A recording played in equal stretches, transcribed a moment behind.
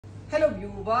Hello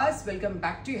viewers, welcome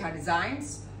back to Her Designs.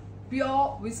 Pure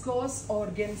viscose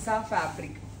organza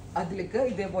fabric. അതിലേക്ക്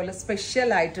ഇതേപോലെ special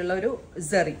ആയിട്ടുള്ള ഒരു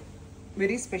zari.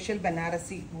 Very special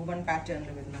Banarasi woven pattern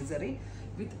വരുന്ന zari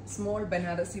with small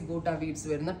Banarasi gota weaves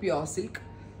വരുന്ന pure silk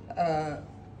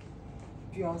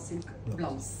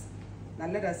blouse.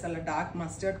 നല്ല രസമുള്ള dark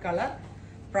mustard color.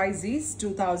 Price is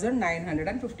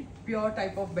 2,950. Pure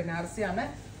type of Banarasi ആണ്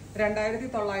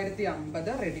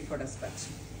 2,950 ready for dispatch.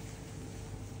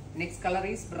 Next color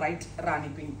is bright Rani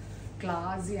pink.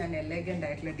 Classy and elegant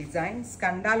designs.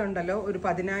 Kandal undallo oru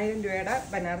 10000 രൂപയുടെ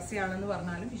ബനാറസി ആണെന്ന്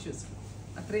പറഞ്ഞാലും വിശ്വസിക്കും.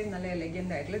 അത്രയും നല്ല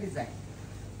എലഗന്റ് ആയിട്ടുള്ള ഡിസൈൻ.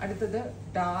 അടുത്തത്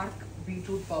dark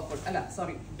beetroot purple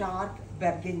dark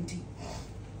burgundy.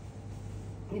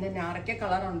 ഇതിന്റെ നാരക്ക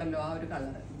കളർ ഉണ്ടല്ലോ ആ ഒരു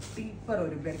കളർ ഡീപ്പർ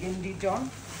ഒരു ബർഗൻഡി ടോൺ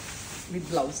വിത്ത്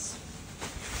ബ്ലൗസ്.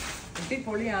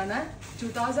 അടിപൊളിയാണ്.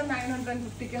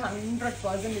 2,950ക്ക്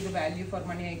 100% ഇത് വാല്യൂ ഫോർ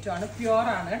മണി ഐറ്റം ആണ്. പ്യുവർ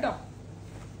ആണ് കേട്ടോ.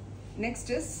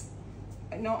 നെക്സ്റ്റ് ഇസ്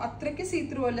അത്രയ്ക്ക് സീ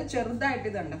ത്രൂ അല്ല, ചെറുതായിട്ട്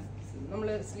ഇതുണ്ട്. നമ്മൾ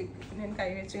ഞാൻ കൈ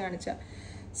വെച്ച് കാണിച്ച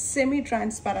സെമി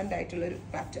ട്രാൻസ്പെറൻ്റ് ആയിട്ടുള്ളൊരു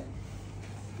pattern.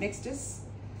 Next is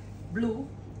blue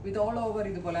with all over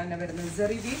ഇതുപോലെ തന്നെ വരുന്ന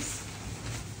സെറി weaves.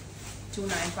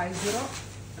 2,950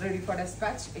 ready for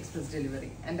dispatch, express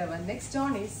delivery. And our next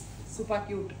tone is super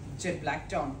cute jet black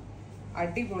tone.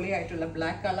 അടിപൊളിയായിട്ടുള്ള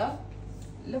ബ്ലാക്ക് കളർ.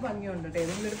 നല്ല ഭംഗിയുണ്ട്.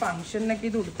 ഏതെങ്കിലും ഒരു ഫംഗ്ഷനിലൊക്കെ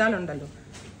ഇത് ഉടുത്താലുണ്ടല്ലോ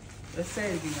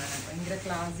ഡ്രസ്സായിരിക്കും കാണാൻ ഭയങ്കര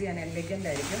ക്ലാസി ആൻഡ് എലഗൻ്റ്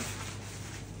ആയിരിക്കും.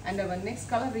 And our next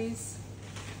colour is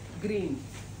green.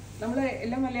 നമ്മൾ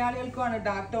എല്ലാ മലയാളികൾക്കുമാണ്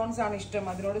ഡാർക്ക് ടോൺസ് ആണ് ഇഷ്ടം.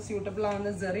 അതിനോട് സ്യൂട്ടബിൾ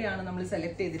ആവുന്ന സെറി ആണ് നമ്മൾ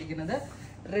സെലക്ട് ചെയ്തിരിക്കുന്നത്.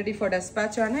 റെഡി ഫോർ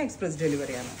ഡെസ്പാച്ച് ആണ്, എക്സ്പ്രസ്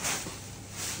ഡെലിവറി ആണ്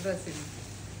ഡ്രസ്സിൽ.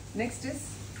 Next is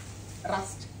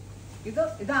rest.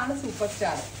 ഇതാണ് സൂപ്പർ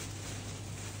സ്റ്റാർ.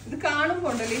 ഇത് കാണുമ്പോൾ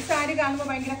ഉണ്ടല്ലോ, ഈ സാരി കാണുമ്പോൾ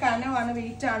ഭയങ്കര കനമാണ്,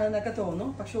 വെയിറ്റ് ആണ് എന്നൊക്കെ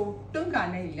തോന്നും. പക്ഷെ ഒട്ടും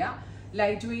കനയില്ല.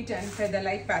 Light weight and feather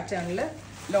light പാറ്റേണിൽ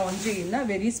ലോഞ്ച് ചെയ്യുന്ന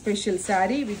very special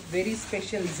sari with very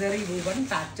special സെറി woven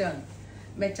pattern,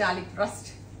 metallic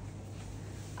rest.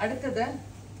 അടുത്തത്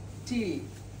teal,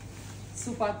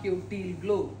 super cute teal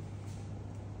glue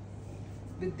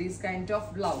with this kind of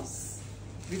blouse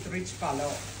with rich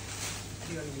colour.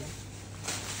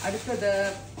 അടുത്തത്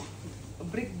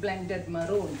brick blended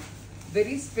maroon,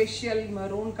 very special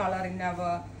maroon color in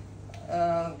our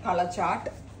color chart.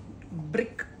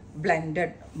 Brick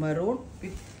blended maroon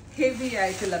with heavy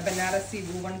aitula Banarasi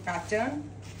woven pattern.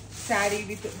 Saree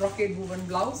with brocade woven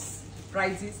blouse.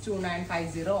 Price is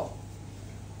 2,950.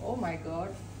 Oh my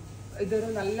god, idoru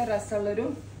nalla rasulullaru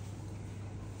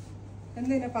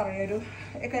endine parayaru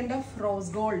a kind of rose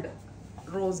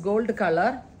gold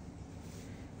color.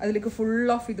 adilekku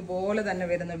full of idupole thanne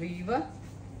varuna weave.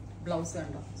 Blouse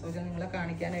കണ്ടോ? So ഇത് നിങ്ങളെ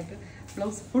കാണിക്കാനായിട്ട്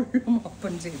blouse ഫുള്ളും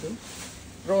open ചെയ്തു.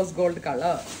 Rose gold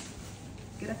colour,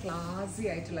 ഭയങ്കര ക്ലാസി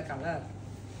ആയിട്ടുള്ള colour.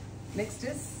 Next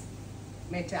is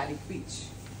metallic peach,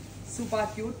 super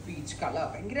cute peach colour.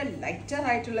 ഭയങ്കര lighter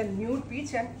ആയിട്ടുള്ള ന്യൂഡ്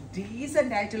പീച്ച് ആൻഡ്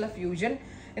ഡീസൻ്റ് ആയിട്ടുള്ള ഫ്യൂഷൻ.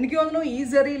 എനിക്ക് തോന്നുന്നു ഈ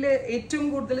സെറിയിൽ ഏറ്റവും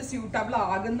കൂടുതൽ സ്യൂട്ടബിൾ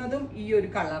ആകുന്നതും ഈ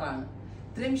ഒരു കളറാണ്.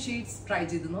 ഇത്രയും ഷീറ്റ്സ് ട്രൈ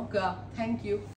ചെയ്ത് നോക്കുക. Thank you.